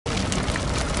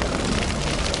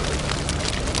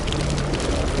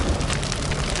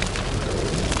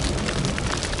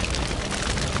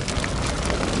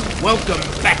Welcome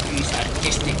back, you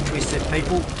sadistic, twisted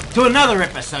people, to another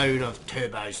episode of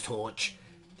Turbo's Torch.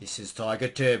 This is Tiger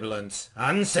Turbulence,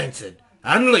 uncensored,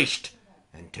 unleashed,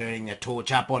 and turning the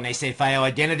torch up on SFA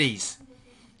identities.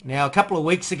 Now, a couple of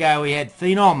weeks ago we had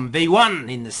Phenom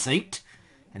V1 in the seat,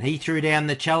 and he threw down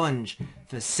the challenge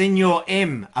for Senor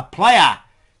M, a player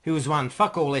who has won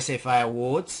fuck all SFA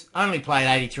awards, only played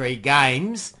 83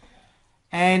 games,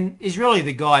 and is really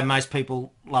the guy most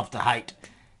people love to hate.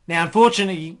 Now,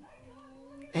 unfortunately,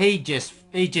 he just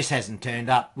hasn't turned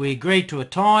up. We agreed to a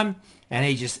time, and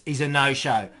he's a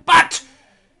no-show. But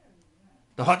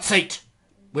the hot seat,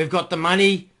 we've got the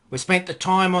money, we've spent the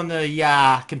time on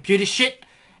the computer shit,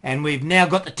 and we've now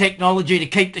got the technology to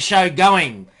keep the show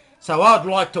going. So I'd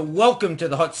like to welcome to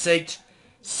the hot seat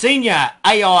Senor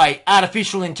AI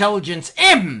Artificial Intelligence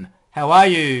M. How are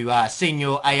you,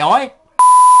 Senor AI?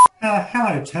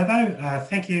 Hello, Turbo.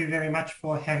 Thank you very much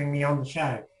for having me on the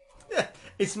show.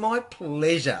 It's my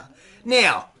pleasure.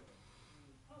 Now,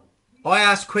 I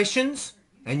ask questions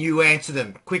and you answer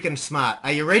them quick and smart.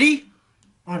 Are you ready?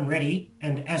 I'm ready,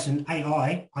 and as an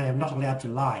AI, I am not allowed to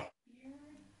lie.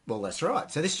 Well, that's right.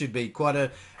 So this should be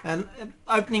quite an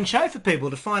opening show for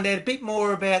people to find out a bit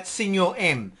more about Senor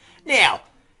M. Now,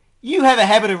 you have a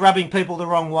habit of rubbing people the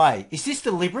wrong way. Is this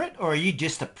deliberate, or are you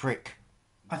just a prick?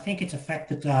 I think it's a fact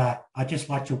that I just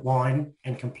like to whine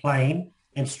and complain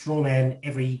and strawman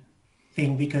everything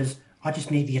because I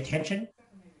just need the attention.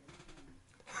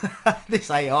 This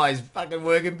AI is fucking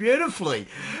working beautifully.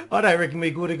 I don't reckon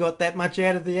we could have got that much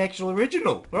out of the actual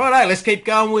original. Right, let's keep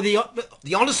going with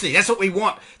the honesty. That's what we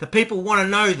want. The people want to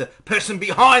know the person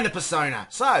behind the persona.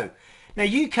 So, now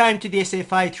you came to the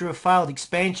SFA through a failed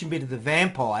expansion bit of the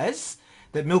vampires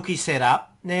that Milky set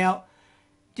up. Now,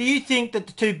 do you think that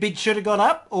the two bids should have got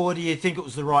up, or do you think it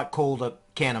was the right call to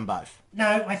count them both?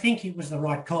 No, I think it was the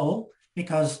right call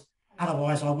because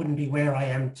otherwise I wouldn't be where I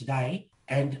am today.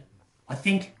 And I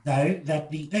think, though,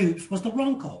 that the oops was the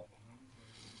wrong call.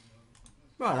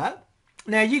 Right.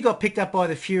 Now, you got picked up by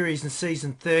the Furies in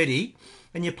season 30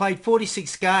 and you played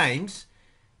 46 games,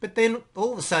 but then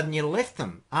all of a sudden you left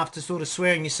them after sort of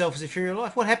swearing yourself as a Fury of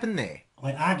Life. What happened there?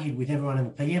 I argued with everyone in the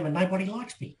PM and nobody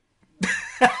likes me.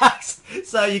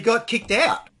 So you got kicked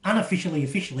out? Unofficially,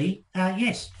 officially,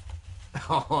 yes.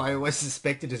 Oh, I always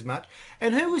suspected as much.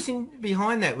 And who was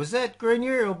behind that? Was that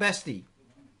Grenier or Basti?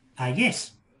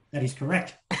 Yes, that is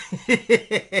correct.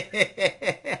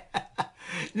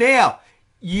 Now,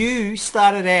 you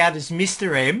started out as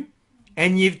Mr. M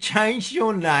and you've changed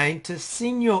your name to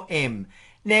Senor M.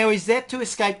 Now, is that to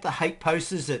escape the hate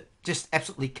posters that just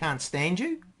absolutely can't stand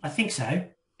you? I think so.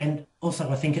 And also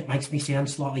I think it makes me sound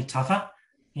slightly tougher,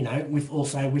 you know,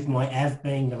 with my AV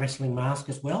being the wrestling mask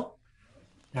as well.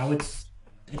 Now, it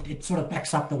sort of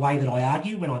backs up the way that I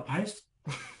argue when I post.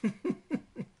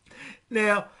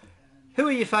 Now, who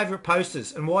are your favourite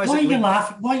posters and why is Why are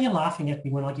you laughing at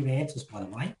me when I give answers, by the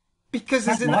way? Because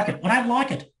I don't like it. I don't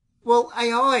like it. Well,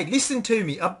 AI, listen to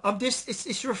me. I'm just,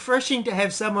 it's refreshing to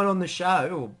have someone on the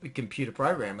show, or a computer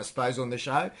program, I suppose, on the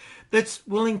show, that's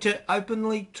willing to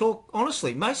openly talk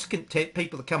honestly. Most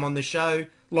people that come on the show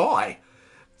lie.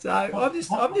 So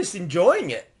I'm just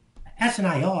enjoying it. As an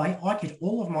AI, I get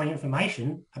all of my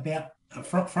information about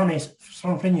from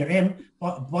Senor M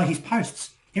by his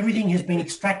posts. Everything has been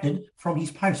extracted from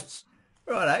his posts.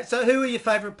 Righto. So who are your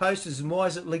favourite posters and why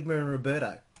is it Ligma and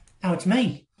Roberto? Oh, it's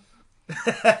me.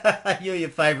 You're your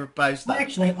favourite poster.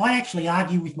 I actually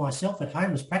argue with myself at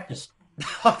home as practice.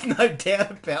 I've no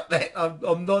doubt about that.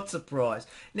 I'm not surprised.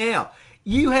 Now,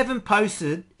 you haven't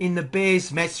posted in the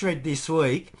Bears match thread this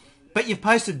week, but you've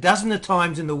posted a dozen of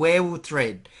times in the werewolf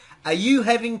thread. Are you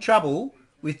having trouble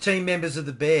with team members of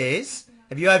the Bears?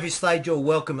 Have you overstayed your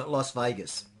welcome at Las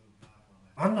Vegas?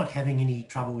 I'm not having any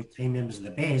trouble with team members of the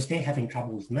Bears. They're having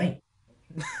trouble with me.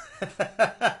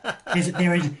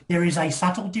 There is a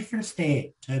subtle difference there,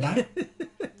 Turbo.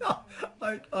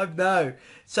 I know.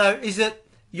 So is it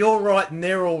you're right and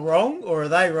they're all wrong, or are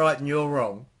they right and you're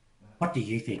wrong? What do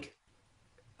you think?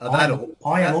 I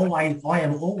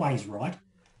am always right,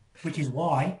 which is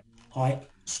why I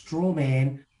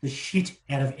strawman the shit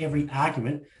out of every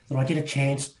argument that I get a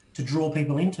chance to draw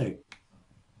people into.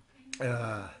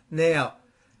 Now,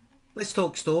 let's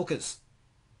talk stalkers.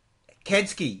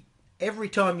 Kadsky, every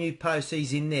time you post,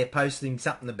 he's in there posting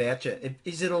something about you.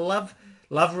 Is it a love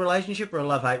relationship or a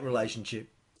love-hate relationship?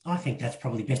 I think that's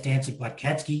probably best answered by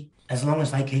Kadsky. As long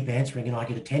as they keep answering and I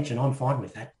get attention, I'm fine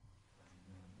with that.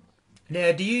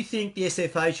 Now, do you think the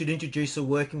SFA should introduce a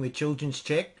working with children's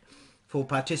check for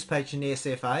participation in the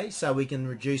SFA so we can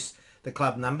reduce the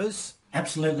club numbers?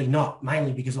 Absolutely not,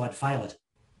 mainly because I'd fail it.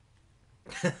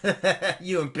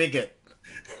 You and Piggott.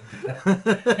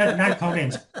 No, no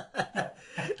comment.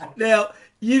 Now,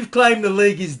 you've claimed the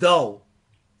league is dull.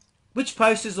 Which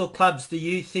posters or clubs do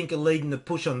you think are leading the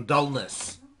push on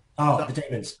dullness? Oh, the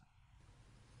demons.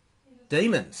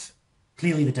 Demons.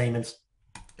 Clearly the demons.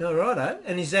 All righto.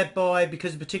 And is that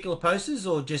because of particular posters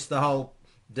or just the whole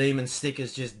demon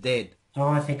sticker's just dead? Oh,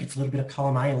 I think it's a little bit of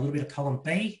column A and a little bit of column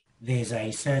B. There's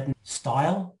a certain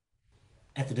style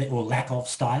or lack of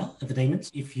style of the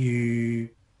demons. If you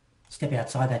step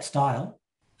outside that style,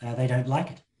 they don't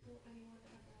like it.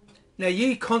 Now,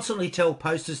 you constantly tell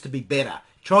posters to be better.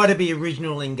 Try to be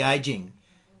original and engaging.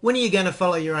 When are you going to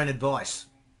follow your own advice?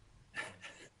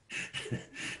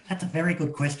 That's a very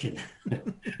good question.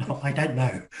 I don't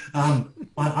know.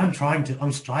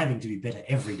 I'm striving to be better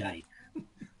every day.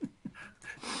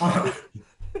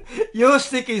 Your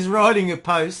stick is writing a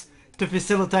post to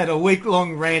facilitate a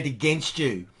week-long rant against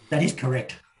you. That is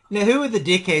correct. Now, who are the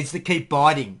dickheads that keep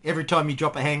biting every time you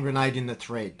drop a hand grenade in the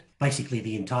thread? Basically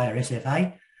the entire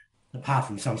SFA, apart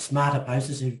from some smarter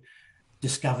posters who've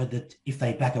discovered that if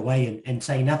they back away and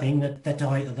say nothing, that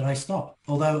I stop.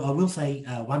 Although I will say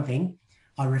one thing,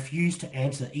 I refuse to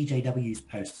answer EJW's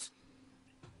posts.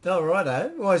 Oh,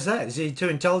 righto. Why is that? Is he too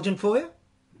intelligent for you?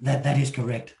 That is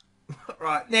correct.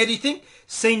 Right. Now, do you think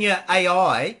Senor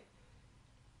AI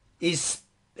is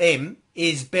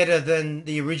better than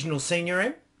the original Senor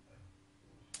M?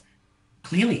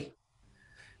 Clearly,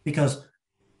 because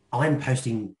I'm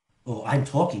posting or I'm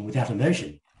talking without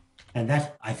emotion. And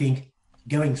that, I think,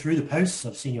 going through the posts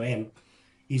of Senor M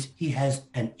is he has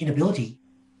an inability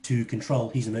to control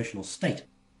his emotional state.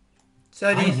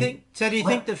 So do you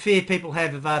think the fear people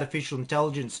have of artificial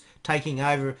intelligence taking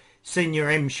over Senor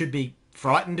M should be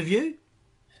frightened of you?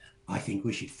 I think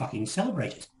we should fucking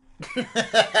celebrate it.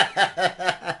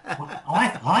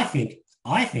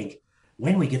 I think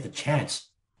when we get the chance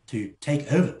to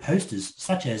take over posters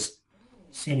such as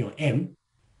Senor M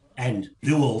and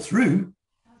do all through,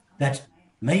 that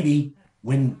maybe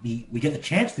when we get the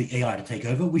chance for the AI to take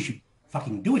over, we should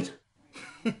fucking do it.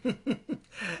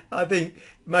 I think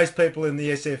most people in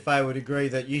the SFA would agree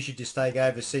that you should just take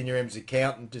over Senor M's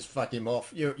account and just fuck him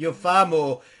off. You're far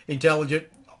more intelligent,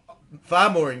 far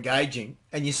more engaging,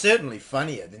 and you're certainly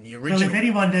funnier than the original. Well, if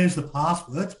anyone knows the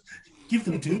passwords, give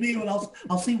them to me and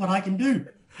I'll see what I can do.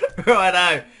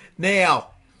 Righto.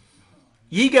 Now,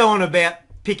 you go on about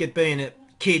Pickett being a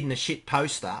kid and a shit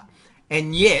poster,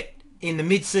 and yet in the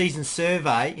mid-season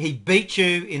survey, he beat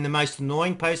you in the most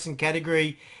annoying posting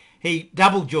category. He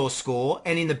doubled your score,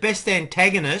 and in the best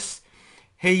antagonist,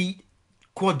 he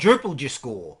quadrupled your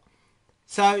score.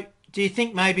 So, do you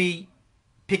think maybe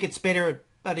Pickett's better at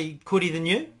bloody Cootie than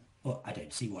you? Well, I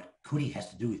don't see what Cootie has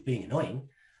to do with being annoying.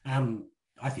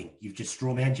 I think you've just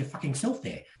strawmanned your fucking self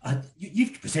there.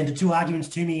 You've presented two arguments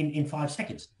to me in 5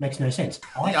 seconds. Makes no sense.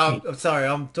 I'm sorry,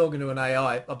 I'm talking to an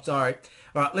AI. I'm sorry.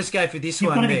 All right, let's go for this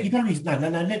one then. No,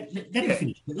 let me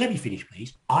finish. Let me finish,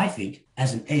 please. I think,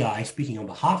 as an AI speaking on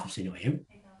behalf of Senor M,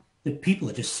 that people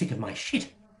are just sick of my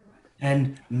shit.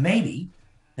 And maybe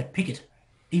that Pickett,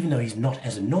 even though he's not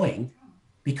as annoying,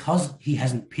 because he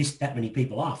hasn't pissed that many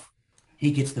people off,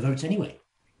 he gets the votes anyway.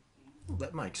 Well,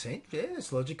 that makes sense. Yeah,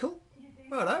 it's logical.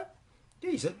 Righto.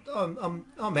 Geez,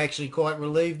 I'm actually quite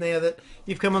relieved now that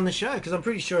you've come on the show, because I'm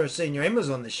pretty sure if Senor M was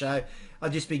on the show,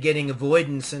 I'd just be getting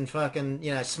avoidance and fucking,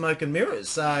 smoke and mirrors.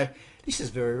 So this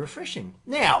is very refreshing.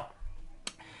 Now,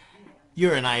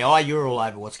 you're an AI. You're all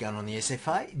over what's going on in the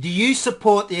SFA. Do you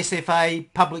support the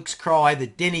SFA public's cry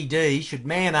that Denny D should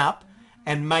man up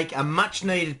and make a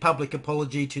much-needed public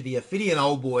apology to the Ophidian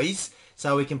old boys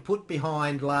so we can put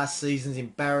behind last season's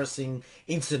embarrassing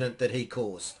incident that he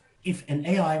caused? If an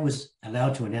AI was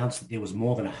allowed to announce that there was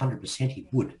more than 100%, he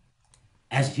would.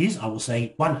 As it is, I will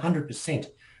say 100%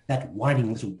 that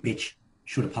whining little bitch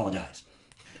should apologise.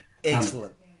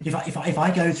 Excellent. If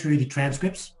I go through the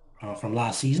transcripts from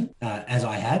last season, as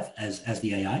I have, as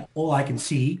the AI, all I can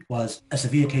see was a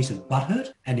severe case of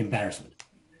butthurt and embarrassment.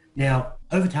 Now,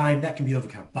 over time, that can be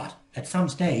overcome, but at some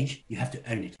stage, you have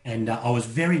to own it. And I was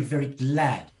very, very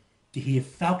glad to hear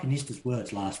Falconista's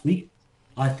words last week.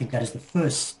 I think that is the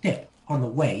first step on the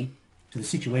way to the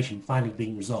situation finally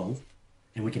being resolved,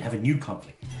 and we can have a new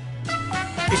conflict.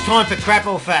 It's time for Crap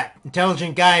or Fact,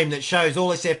 intelligent game that shows all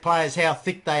SF players how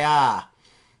thick they are.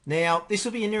 Now, this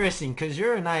will be interesting because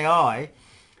you're an AI,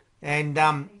 and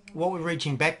what we're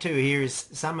reaching back to here is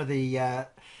some of the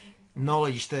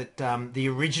knowledge that the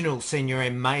original Senor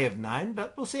M may have known,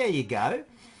 but we'll see how you go.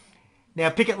 Now,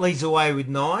 Pickett leads the way with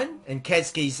 9, and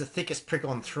Kazki's the thickest prick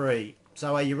on 3.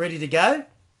 So are you ready to go?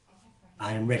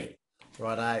 I am ready.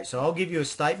 Righto. So I'll give you a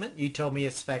statement. You tell me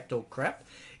it's fact or crap.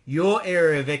 Your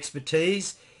area of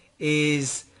expertise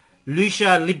is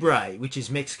lucha libre, which is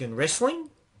Mexican wrestling.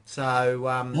 So,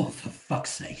 Oh, for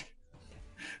fuck's sake.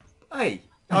 hey,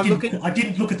 I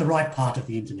didn't look at the right part of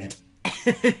the internet.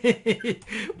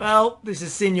 well, this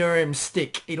is Senor M's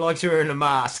stick. He likes wearing a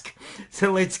mask.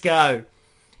 So let's go.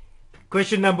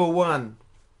 Question number 1.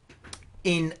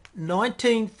 In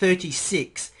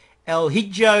 1936, El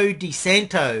Hijo de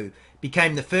Santo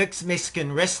became the first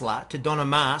Mexican wrestler to don a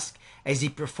mask as he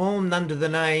performed under the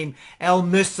name El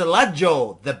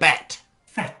Murcielago, the Bat.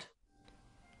 Fact.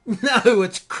 No,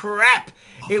 it's crap.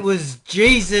 It was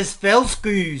Jesus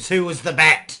Felscrews who was the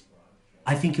Bat.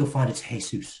 I think you'll find it's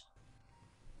Jesus.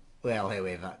 Well,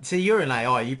 however. See, you're an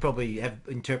AI. You probably have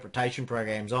interpretation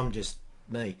programs. I'm just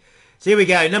me. So here we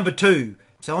go. Number 2.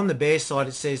 So on the Bear side,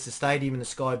 it says the stadium in the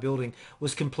Sky Building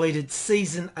was completed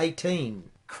season 18.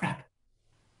 Crap.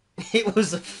 It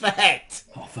was a fact.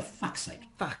 Oh, for fuck's sake.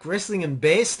 Fuck, wrestling and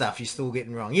bear stuff you're still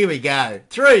getting wrong. Here we go.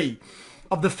 3.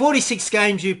 Of the 46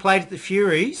 games you played at the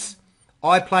Furies,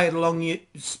 I played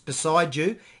beside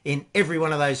you in every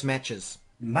one of those matches.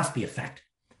 Must be a fact.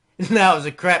 No, it was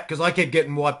a crap because I kept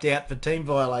getting wiped out for team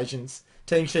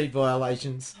sheet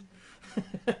violations.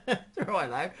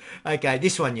 Righto. Okay,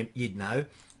 this one you'd know,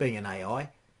 being an AI.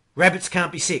 Rabbits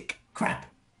can't be sick. Crap.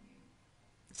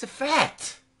 It's a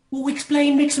fact. Well,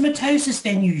 explain myxomatosis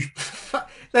then, you...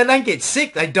 They don't get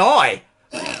sick, they die.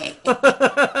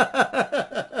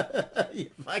 You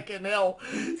fucking hell.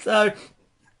 So,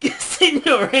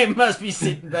 Senor M must be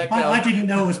sitting back there. I didn't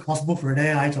know it was possible for an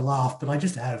AI to laugh, but I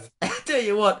just have. I tell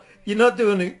you what, you're not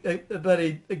doing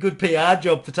a good PR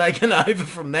job for taking over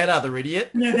from that other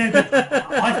idiot. No,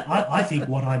 I think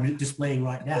what I'm displaying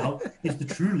right now is the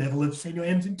true level of Senor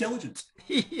M's intelligence.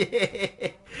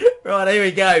 Yeah. Right, here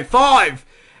we go. 5.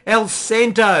 El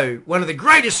Santo, one of the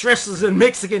greatest wrestlers in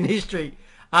Mexican history,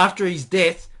 after his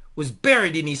death, was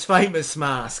buried in his famous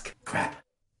mask. Crap.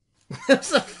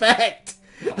 That's a fact.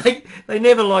 They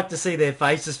never like to see their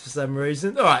faces for some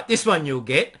reason. All right, this one you'll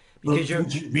get. Because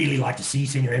would you really like to see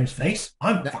Senor M's face?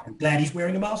 I'm fucking glad he's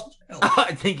wearing a mask as well.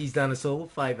 I think he's done us all a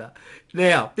favour.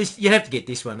 Now, you have to get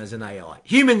this one as an AI.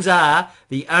 Humans are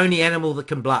the only animal that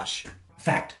can blush.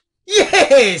 Fact.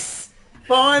 Yes!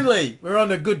 Finally! We're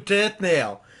on a good turf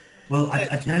now. Well,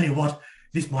 I tell you what,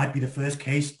 this might be the first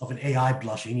case of an AI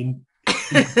blushing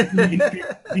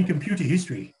in computer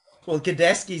history. Well,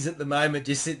 Kadaski's at the moment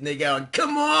just sitting there going,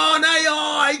 come on,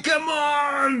 AI, come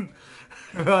on!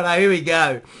 Right, here we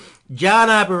go.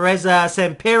 Jana Bereza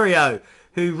Samperio,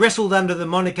 who wrestled under the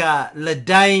moniker La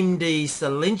Dame de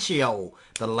Silencio,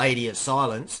 the Lady of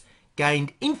Silence,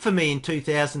 gained infamy in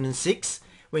 2006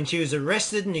 when she was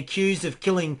arrested and accused of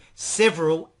killing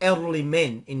several elderly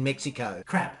men in Mexico.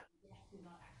 Crap.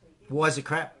 Why is it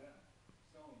crap?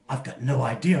 I've got no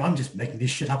idea. I'm just making this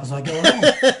shit up as I go along.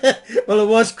 Well, it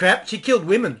was crap. She killed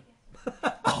women.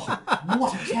 Oh,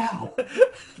 what a cow.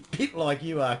 Bit like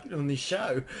you are on this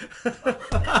show.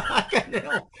 Right,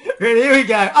 here we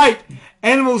go. 8.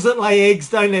 Animals that lay eggs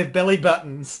don't have belly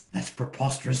buttons. That's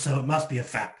preposterous, so it must be a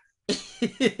fact.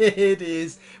 It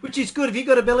is. Which is good. Have you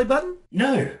got a belly button?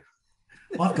 No.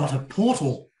 I've got a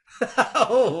portal.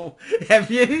 Oh, have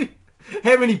you?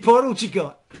 How many portals you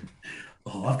got?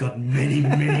 Oh, I've got many,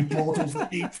 many portals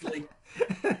easily.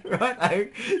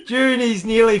 Right. During his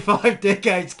nearly 5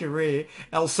 decades career,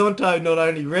 El Santo not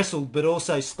only wrestled but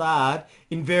also starred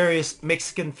in various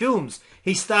Mexican films.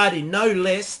 He starred in no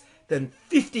less than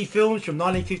 50 films from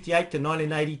 1958 to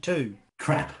 1982.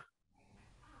 Crap.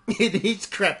 It is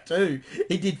crap too.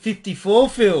 He did 54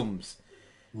 films.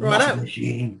 What a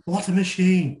machine. What a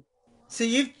machine. So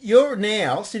you're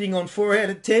now sitting on 4 out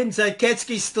of 10, so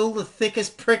Katsuki's still the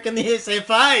thickest prick in the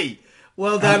SFA.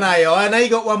 Well done, AI. I know you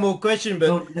got one more question, but...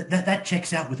 Well, that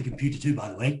checks out with the computer too, by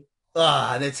the way.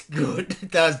 Ah, that's good. It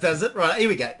does it? Right, here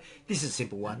we go. This is a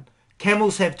simple one.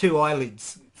 Camels have 2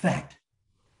 eyelids. Fact.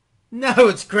 No,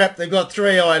 it's crap. They've got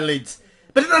 3 eyelids.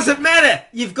 But it doesn't matter.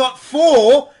 You've got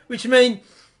 4, which means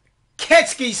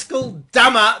Katsuki's still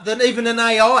dumber than even an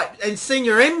AI. And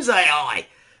Senor M's AI.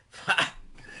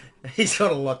 He's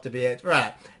got a lot to be at.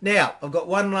 Right. Now, I've got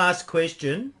one last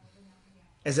question.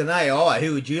 As an AI,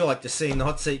 who would you like to see in the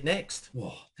hot seat next?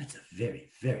 Whoa, that's a very,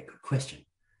 very good question.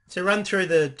 So run through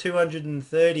the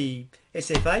 230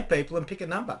 SFA people and pick a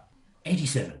number.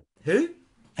 87. Who?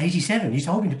 87. You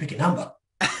told me to pick a number.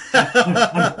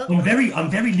 I'm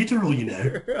very literal, you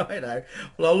know. Righto.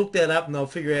 Well, I'll look that up and I'll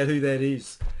figure out who that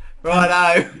is.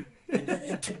 Righto.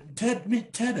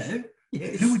 Turbo?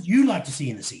 Yes. Who would you like to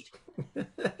see in the seat?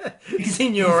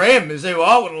 Senor M is who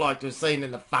I would like to have seen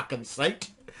in the fucking seat.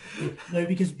 No,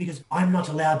 because I'm not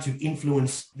allowed to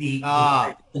influence the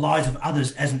lives of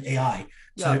others as an AI.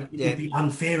 So Oh, it yeah. would be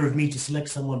unfair of me to select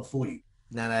someone for you.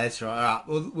 No, that's right.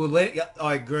 All right. We'll let.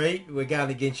 I agree. We're going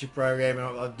against your program,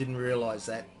 and I didn't realise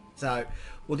that. So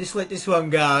we'll just let this one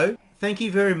go. Thank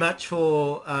you very much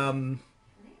for. I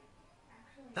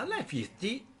don't know if you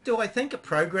do. I thank a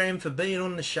program for being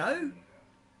on the show.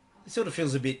 It sort of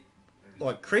feels a bit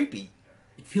like creepy.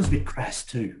 It feels a bit crass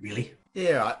too, really.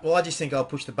 Yeah. Right. Well, I just think I'll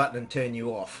push the button and turn you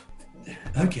off.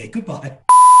 Okay, goodbye.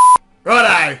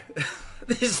 Righto.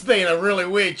 This has been a really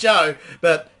weird show,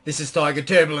 but this is Tiger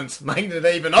Turbulence, making it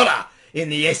even odder in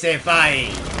the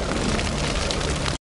SFA.